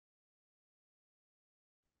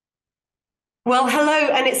Well,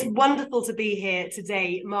 hello, and it's wonderful to be here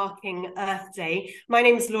today, marking Earth Day. My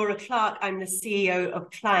name is Laura Clarke. I'm the CEO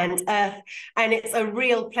of ClientEarth, and it's a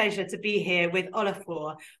real pleasure to be here with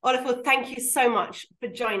Olafur. Olafur, thank you so much for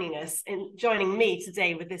joining us and joining me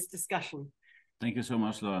today with this discussion. Thank you so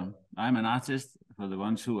much, Laura. I'm an artist. For the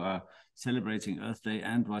ones who are celebrating Earth Day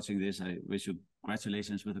and watching this, I wish you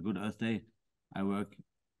congratulations with a good Earth Day. I work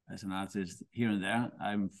as an artist here and there.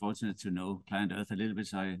 I'm fortunate to know ClientEarth a little bit,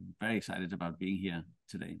 so I'm very excited about being here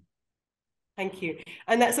today. Thank you.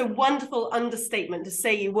 And that's a wonderful understatement to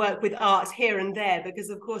say you work with art here and there, because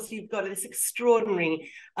of course you've got this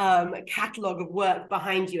extraordinary catalogue of work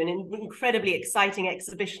behind you and incredibly exciting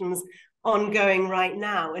exhibitions ongoing right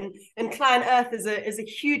now. And ClientEarth is a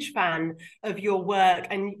huge fan of your work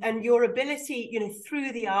and your ability,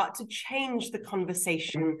 through the art to change the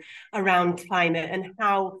conversation around climate and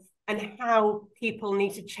how people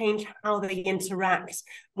need to change how they interact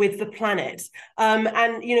with the planet. And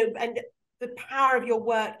the power of your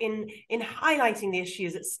work in highlighting the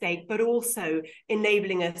issues at stake, but also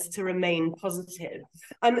enabling us to remain positive.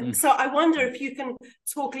 So I wonder if you can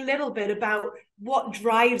talk a little bit about what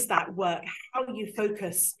drives that work, how you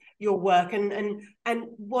focus your work, and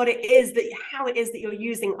what it is that how it is that you're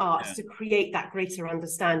using art to create that greater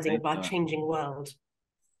understanding of our changing world.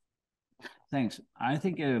 Thanks. I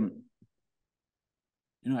think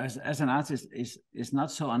as an artist, is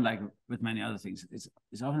not so unlike with many other things.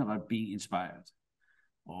 It's often about being inspired,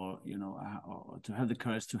 or or to have the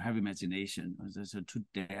courage to have imagination, or so to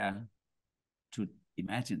dare to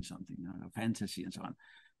imagine something, a fantasy and so on.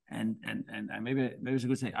 And maybe it's a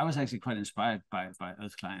good thing. I was actually quite inspired by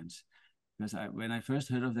Earth Clients, because when I first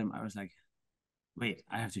heard of them, I was like, wait,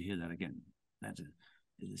 I have to hear that again.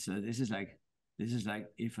 So this is like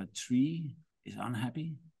if a tree is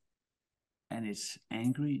unhappy and it's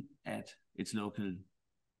angry at its local,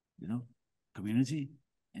 community,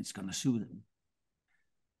 and it's gonna sue them.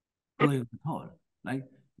 Like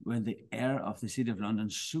when the air of the City of London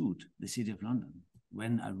sued the City of London,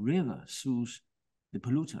 when a river sues the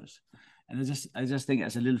polluters. And I just think,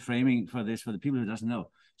 as a little framing for this, for the people who doesn't know,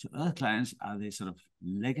 so Earth Clients are the sort of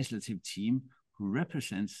legislative team who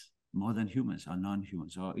represents more than humans or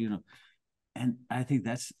non-humans, or and I think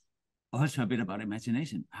that's also a bit about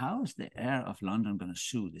imagination. How is the air of London going to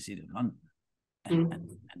sue the City of London?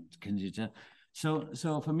 And can you tell?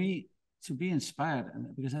 So for me to be inspired,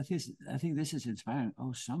 because I think this is inspiring.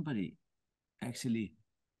 Oh, somebody actually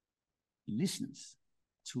listens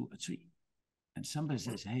to a tree, and somebody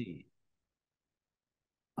says, "Hey,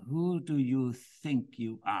 who do you think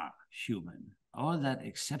you are, human? All that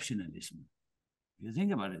exceptionalism. If you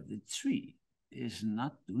think about it, the tree is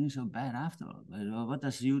not doing so bad after all. But what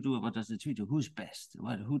does you do? What does the tree do? Who's best?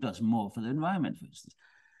 Who does more for the environment, for instance?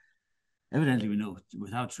 Evidently, we know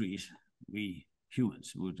without trees, we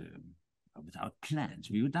humans would, without plants,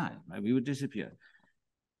 we would die, right? We would disappear.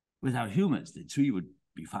 Without humans, the tree would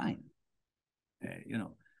be fine,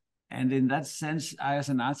 And in that sense, I, as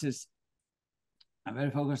an artist, I'm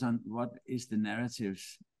very focused on what is the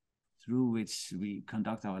narratives through which we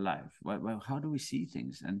conduct our life. Well, how do we see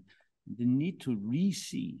things? And the need to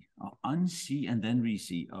re-see or unsee and then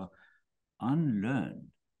re-see, or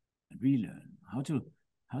unlearn and relearn, how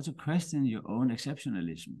to question your own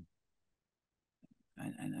exceptionalism,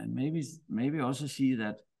 and maybe also see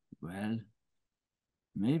that, well,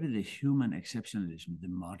 maybe the human exceptionalism, the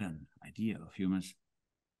modern idea of humans,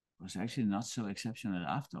 was actually not so exceptional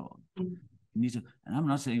after all. We need to, and I'm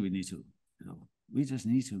not saying we need to, we just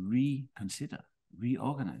need to reconsider,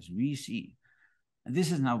 reorganize, re-see. And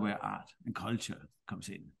this is now where art and culture comes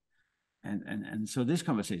in. And so this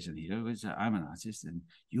conversation here, which I'm an artist and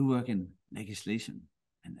you work in legislation,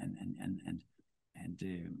 and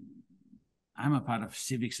I'm a part of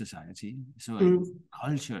civic society. So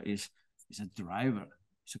culture is a driver,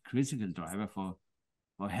 it's a critical driver for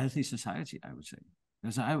a healthy society, I would say.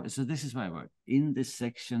 So this is why I work in this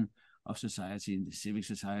section of society, in the civic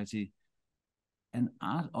society, and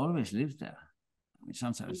art always lived there. I mean,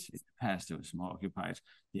 sometimes in the past it was more occupied.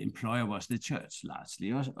 The employer was the church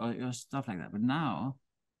largely, or stuff like that. But now,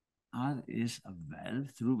 art is a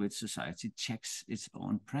valve through which society checks its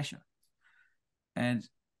own pressure. And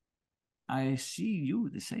I see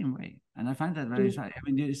you the same way, and I find that very exciting. I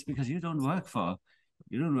mean, it's because you don't work for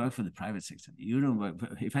the private sector. You don't work,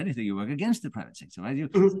 if anything, you work against the private sector, right? You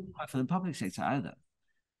don't work for the public sector either.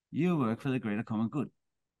 You work for the greater common good,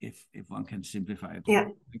 if one can simplify it. Yeah.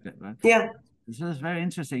 Like that, right? Yeah. So it's very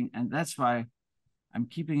interesting, and that's why I'm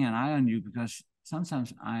keeping an eye on you, because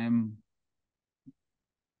sometimes I'm,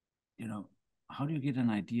 how do you get an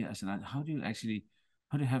idea as an artist? How do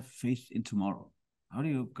you have faith in tomorrow? how are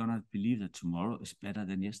you gonna believe that tomorrow is better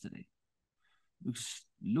than yesterday? Because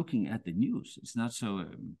looking at the news, it's not so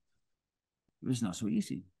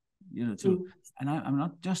easy, and I'm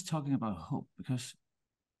not just talking about hope, because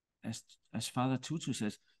as Father Tutu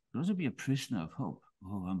says, you also be a prisoner of hope.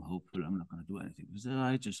 Oh, I'm hopeful, I'm not going to do anything, because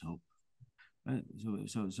I just hope. Right?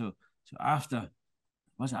 So after,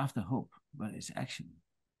 what's after hope? Well, it's action.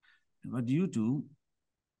 And what you do,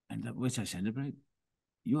 and which I celebrate,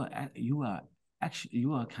 you are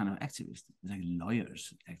kind of activist, like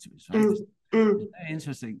lawyers activists, right? It's very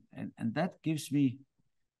interesting, and that gives me,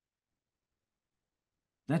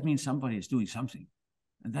 that means somebody is doing something,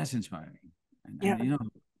 and that's inspiring. And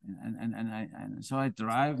so I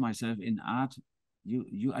drive myself in art.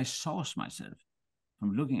 I source myself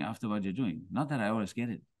from looking after what you're doing. Not that I always get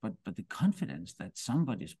it, but the confidence that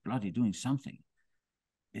somebody's bloody doing something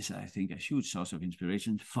is, I think, a huge source of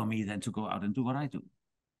inspiration for me then to go out and do what I do.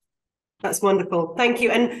 That's wonderful. Thank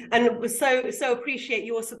you. And we so appreciate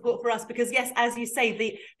your support for us, because yes, as you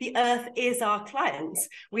say, the earth is our client.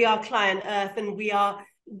 We are Client Earth, and we are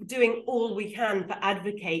doing all we can for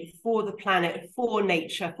advocate for the planet, for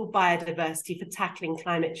nature, for biodiversity, for tackling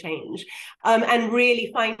climate change, and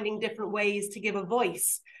really finding different ways to give a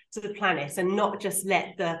voice to the planet, and not just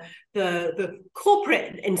let the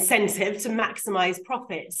corporate incentive to maximize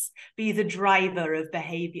profits be the driver of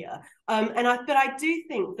behavior. But I do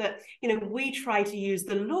think that, we try to use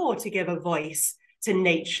the law to give a voice to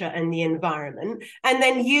nature and the environment. And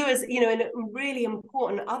then you, as in a really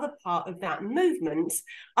important other part of that movement,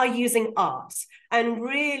 are using art, and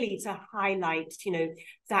really to highlight,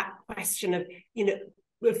 that question of,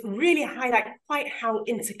 really highlight quite how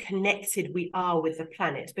interconnected we are with the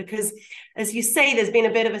planet. Because as you say, there's been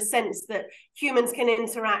a bit of a sense that humans can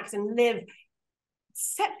interact and live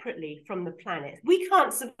separately from the planet. We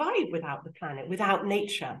can't survive without the planet, without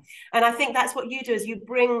nature. And I think that's what you do, is you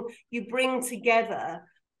bring together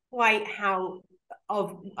quite how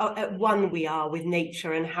at one we are with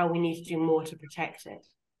nature, and how we need to do more to protect it.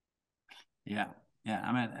 Yeah.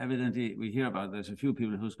 I mean, evidently we hear about there's a few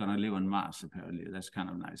people who's going to live on Mars. Apparently, that's kind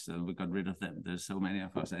of nice. So we got rid of them. There's so many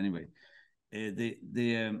of us anyway. I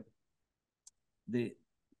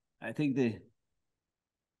think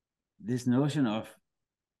this notion of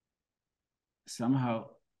somehow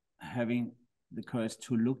having the courage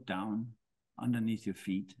to look down underneath your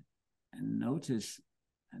feet and notice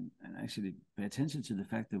and actually pay attention to the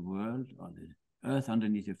fact the world, or the earth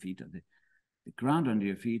underneath your feet, or the ground under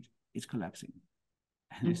your feet, is collapsing.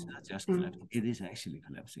 And it's not just collapsing, it is actually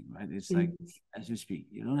collapsing, right? It's like, as you speak,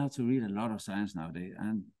 you don't have to read a lot of science nowadays.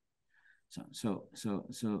 And so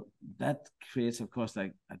that creates, of course,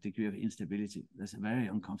 like a degree of instability. That's a very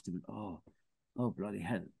uncomfortable, oh, bloody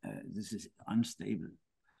hell, this is unstable.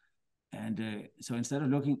 And so instead of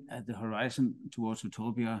looking at the horizon towards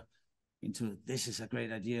utopia, into this is a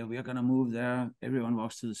great idea, we are going to move there, everyone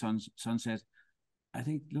walks to the sunset, I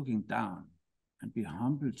think looking down and be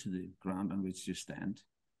humble to the ground on which you stand.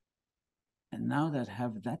 And now that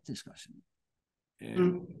have that discussion,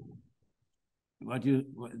 the work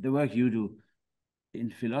you do in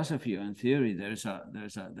philosophy or in theory, there's a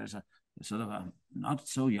sort of a not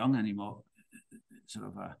so young anymore, sort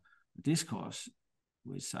of a discourse,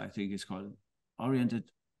 which I think is called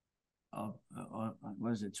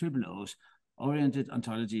triple O's, oriented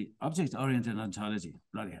ontology, object-oriented ontology,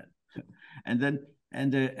 bloody hell.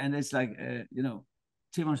 And it's like,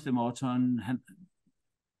 Timothy de Morton,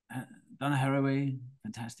 Donna Haraway,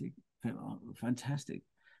 fantastic.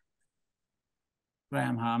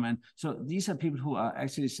 Graham Harman. So these are people who are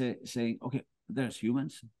actually saying, okay, there's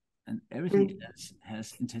humans, and everything else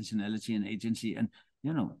has intentionality and agency. And,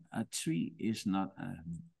 a tree is not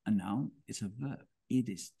a noun, it's a verb. It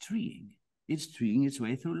is treeing. It's treeing its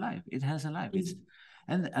way through life. It has a life. It's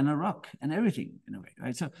and a rock and everything in a way,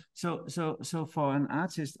 right? So for an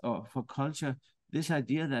artist or for culture, this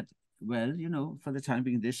idea that, well, for the time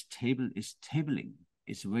being, this table is tabling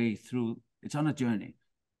its way through. It's on a journey.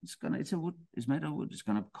 It's made of wood. It's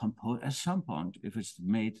gonna compose at some point. If it's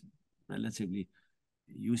made relatively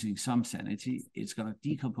using some sanity, it's gonna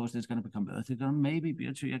decompose. It's gonna become earth. It's gonna maybe be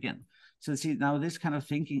a tree again. So see, now this kind of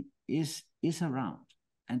thinking is around,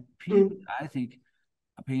 and people, I think,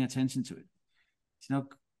 are paying attention to it.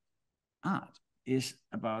 Art is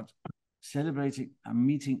about celebrating a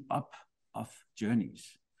meeting up of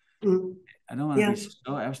journeys. I don't want to be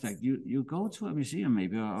so abstract. You go to a museum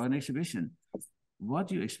maybe, or an exhibition.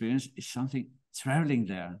 What you experience is something traveling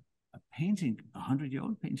there. A painting,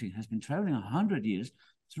 100-year-old painting, has been traveling 100 years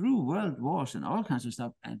through world wars and all kinds of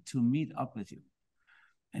stuff, and to meet up with you.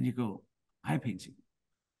 And you go, hi painting.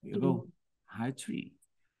 You go, hi tree.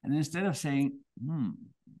 And instead of saying,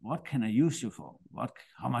 what can I use you for?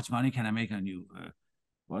 How much money can I make on you?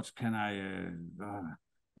 What can I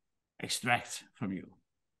extract from you?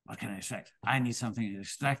 What can I extract? I need something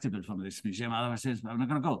extractable from this museum. Otherwise, I'm not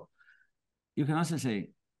going to go. You can also say,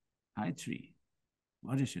 hi, tree.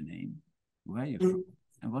 What is your name? Where are you from?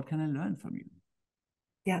 And what can I learn from you?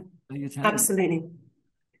 Yeah, So absolutely.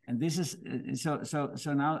 And this is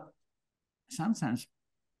so now sometimes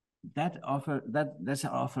that's an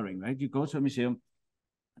offering, right? You go to a museum,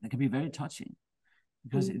 and it can be very touching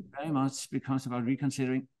because it very much becomes about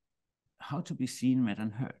reconsidering how to be seen, met,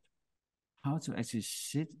 and heard, how to actually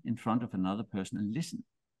sit in front of another person and listen,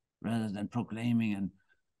 rather than proclaiming and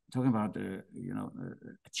talking about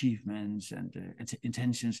achievements and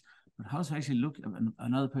intentions, but how to actually look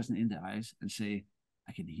another person in the eyes and say,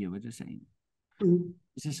 I can hear what you're saying.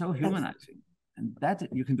 This is so humanizing. And that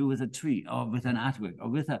you can do with a tree or with an artwork or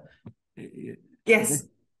with a... Yes.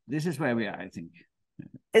 This is where we are, I think.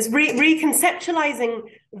 It's reconceptualizing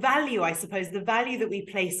value, I suppose, the value that we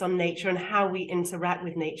place on nature and how we interact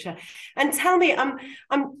with nature. And tell me,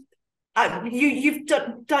 you've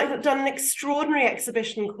done an extraordinary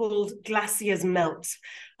exhibition called Glaciers Melt,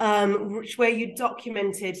 where you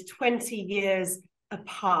documented 20 years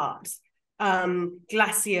apart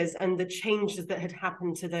glaciers and the changes that had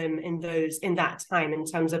happened to them in that time in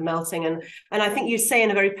terms of melting. And I think you say in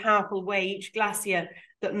a very powerful way, each glacier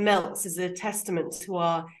that melts is a testament to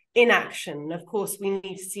our inaction. Of course, we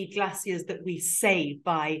need to see glaciers that we save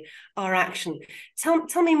by our action.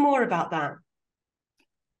 Tell me more about that.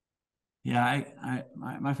 Yeah,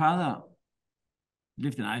 my father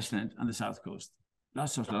lived in Iceland on the south coast.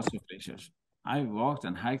 Lots of glaciers. I walked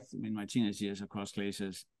and hiked in my teenage years across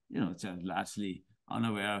glaciers. Largely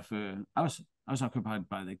unaware of. I was occupied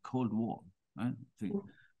by the Cold War, right?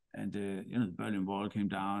 And the Berlin Wall came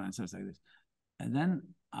down and stuff like this. And then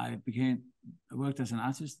I worked as an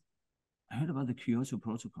artist. I heard about the Kyoto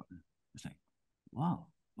Protocol. It's like, wow,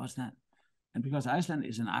 what's that? And because Iceland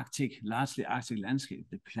is an largely Arctic landscape,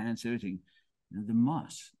 the plants, everything, the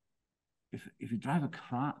moss. If you drive a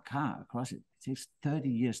car across it, it takes 30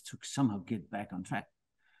 years to somehow get back on track.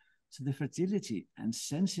 So the fragility and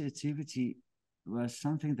sensitivity was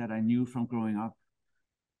something that I knew from growing up.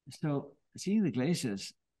 So seeing the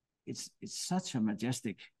glaciers, it's such a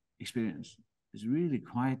majestic experience. It's really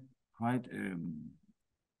quite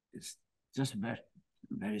it's just very,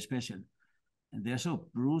 very special. And they're so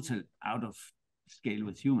brutal, out of scale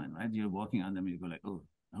with human, right? You're walking on them and you go like, oh,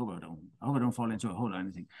 I hope I don't fall into a hole or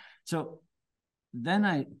anything. So then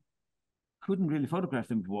I couldn't really photograph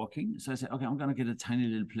them walking. So I said, okay, I'm going to get a tiny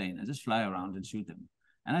little plane and just fly around and shoot them.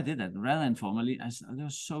 And I did that rather informally. They were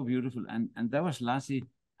so beautiful. And that was largely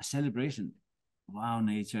a celebration. Wow,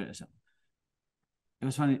 nature. So it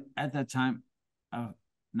was funny. At that time, a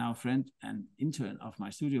now friend and intern of my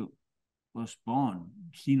studio was born,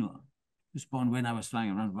 Kino. He was born when I was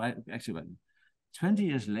flying around. Actually, 20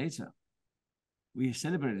 years later, we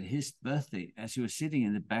celebrated his birthday as he was sitting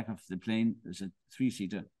in the back of the plane. There's a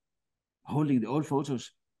 3-seater, holding the old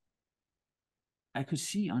photos. I could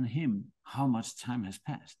see on him how much time has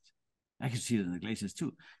passed. I could see it in the glaciers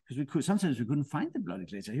too, because sometimes we couldn't find the bloody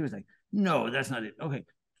glacier. He was like, no, that's not it. Okay,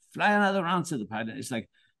 fly another round to the pilot. It's like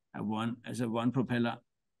one propeller,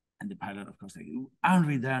 and the pilot, of course, like, aren't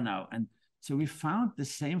we there now? And so we found the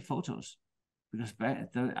same photos, because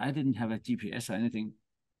I didn't have a GPS or anything.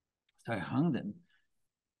 So I hung them,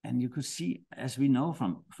 and you could see, as we know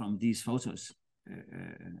from these photos,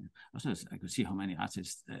 also I could see how many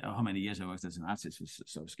artists, or how many years I worked as an artist. It was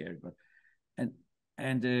so scary. But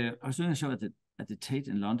I was doing a show at the Tate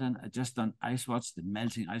in London. I just done Ice Watch, the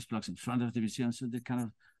melting ice blocks in front of the museum. So the kind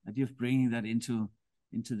of idea of bringing that into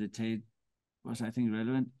the Tate was, I think,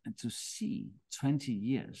 relevant. And to see 20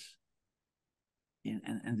 years,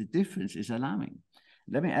 and the difference is alarming.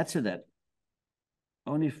 Let me add to that.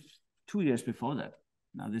 Only 2 years before that,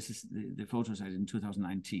 now this is the photos I did in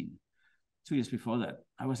 2019. 2 years before that,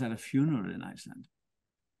 I was at a funeral in Iceland.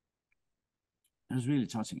 It was really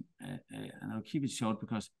touching, and I'll keep it short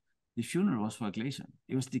because the funeral was for a glacier.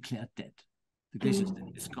 It was declared dead. The glacier is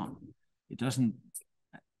dead. It's gone. It doesn't.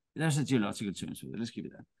 There's a geological term for it. Let's keep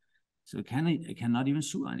it that. So it cannot even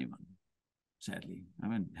sue anyone. Sadly, I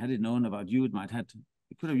mean, had it known about you, it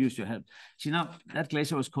could have used your help. See, now that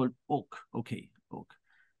glacier was called Oak. Okay, Oak.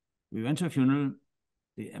 We went to a funeral.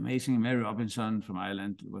 The amazing Mary Robinson from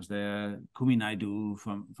Ireland was there. Kumi Naidu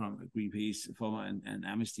from Greenpeace, former and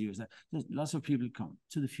Amnesty was there. There's lots of people come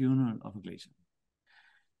to the funeral of a glacier.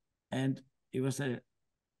 And it was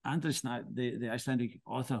Andres, the Icelandic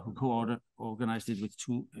author who co-organized it with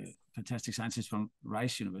two fantastic scientists from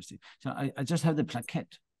Rice University. So I just have the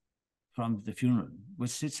plaquette from the funeral,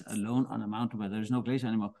 which sits alone on a mountain where there is no glacier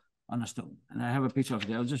anymore, on a stone. And I have a picture of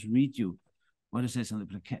it. I'll just read you what it says on the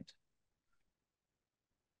plaquette.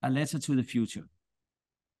 A letter to the future.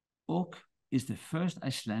 Oak is the first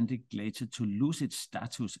Icelandic glacier to lose its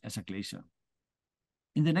status as a glacier.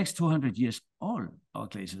 In the next 200 years, all our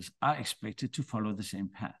glaciers are expected to follow the same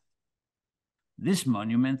path. This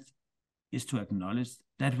monument is to acknowledge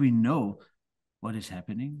that we know what is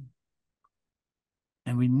happening,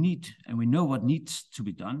 and we know what needs to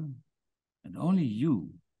be done, and only you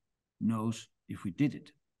knows if we did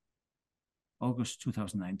it. August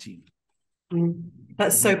 2019.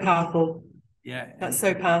 That's so powerful. Yeah, that's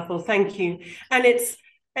so powerful. Thank you. And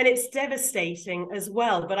it's devastating as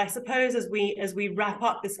well. But I suppose as we wrap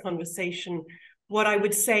up this conversation, what I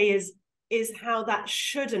would say is how that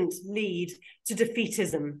shouldn't lead to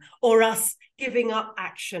defeatism or us giving up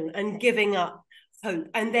action and giving up hope.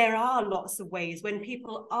 And there are lots of ways when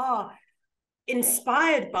people are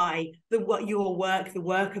inspired by your work, the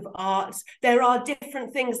work of art. There are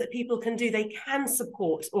different things that people can do. They can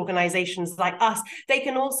support organizations like us. They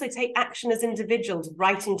can also take action as individuals,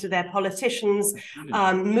 writing to their politicians,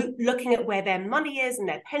 looking at where their money is in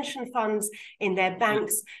their pension funds, in their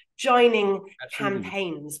banks, joining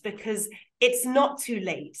campaigns, because it's not too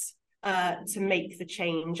late to make the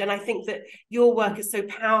change. And I think that your work is so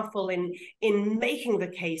powerful in making the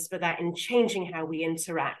case for that, in changing how we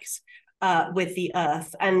interact with the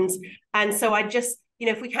earth. And so I just,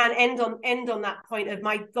 if we can end on that point of,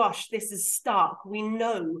 my gosh, this is stark. We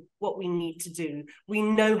know what we need to do. We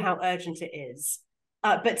know how urgent it is.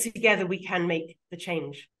 But together we can make the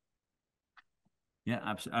change. Yeah,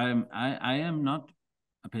 absolutely. I am not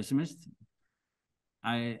a pessimist.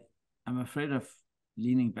 I'm afraid of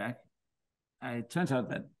leaning back. It turns out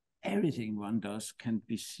that everything one does can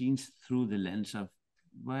be seen through the lens of,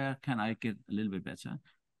 where can I get a little bit better?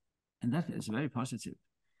 And that is very positive.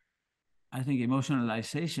 I think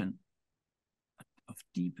emotionalization of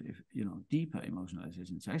deeper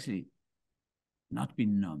emotionalization, to actually not be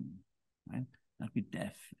numb, right? Not be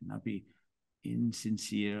deaf, not be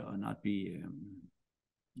insincere, or not be,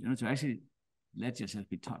 to actually let yourself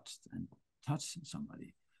be touched and touch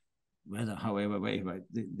somebody, however way, right?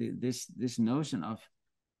 This notion of,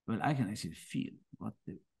 well, I can actually feel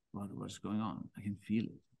what's going on. I can feel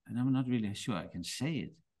it, and I'm not really sure I can say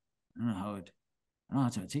it. I don't know how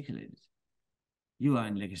to articulate it. You are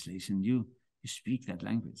in legislation. You speak that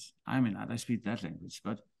language. I'm in art. I speak that language.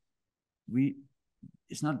 But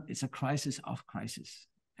it's a crisis of crisis.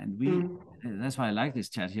 And that's why I like this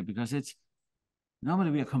chat here, because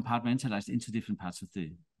normally we are compartmentalized into different parts of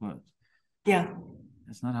the world. Yeah.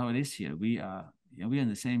 That's not how it is here. We're in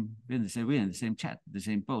the same chat, the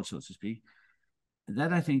same boat, so to speak. And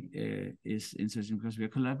that, I think, is interesting, because we are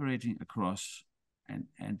collaborating across.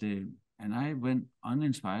 And I, when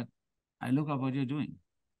uninspired, I look up what you're doing.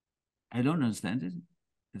 I don't understand it,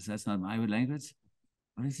 because that's not my language,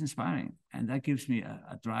 but it's inspiring, and that gives me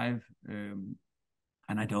a drive. And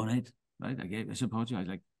I donate, right? I support you.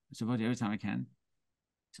 I support you every time I can.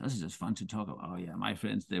 It's also just fun to talk about. Oh yeah, my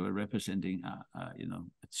friends, they were representing a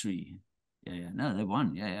tree. Yeah. No, they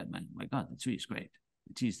won. Yeah. My God, the tree is great.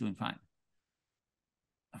 The tree is doing fine.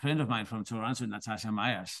 A friend of mine from Toronto, Natasha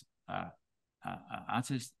Myers,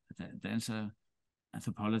 artist, dancer,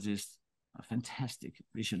 anthropologist, a fantastic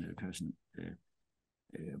visionary person.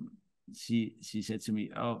 She said to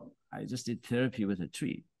me, "Oh, I just did therapy with a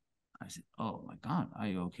tree." I said, "Oh my God, are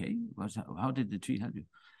you okay? How did the tree help you?"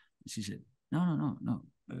 She said, "No.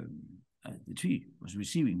 The tree was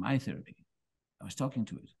receiving my therapy. I was talking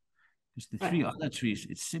to it, because the three other trees,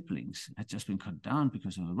 its siblings, had just been cut down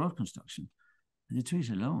because of a road construction, and the tree is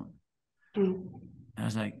alone." I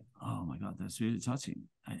was like, "Oh my God, that's really touching."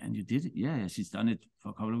 And you did it? Yeah. She's done it for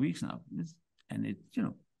a couple of weeks now,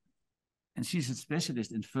 and she's a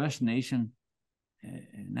specialist in First Nation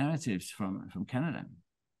narratives from Canada.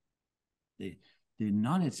 The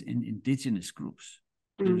knowledge in indigenous groups,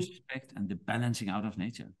 the respect and the balancing out of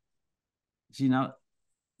nature. See, now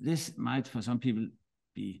this might for some people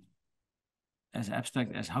be as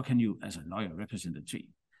abstract as, how can you, as a lawyer, represent a tree?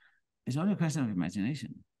 It's only a question of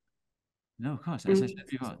imagination. No, of course, as I said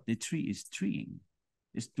before, the tree is treeing.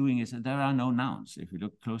 It's doing it. There are no nouns if we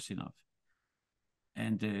look close enough.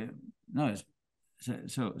 And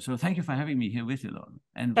so thank you for having me here with you, Lauren.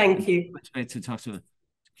 And thank you. It's great to talk to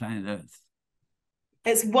ClientEarth.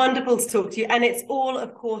 It's wonderful to talk to you. And it's all,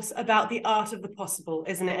 of course, about the art of the possible,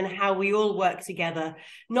 isn't it? And how we all work together,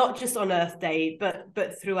 not just on Earth Day,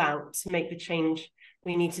 but throughout, to make the change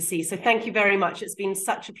we need to see. So thank you very much. It's been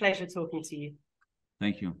such a pleasure talking to you.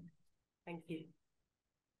 Thank you. Thank you.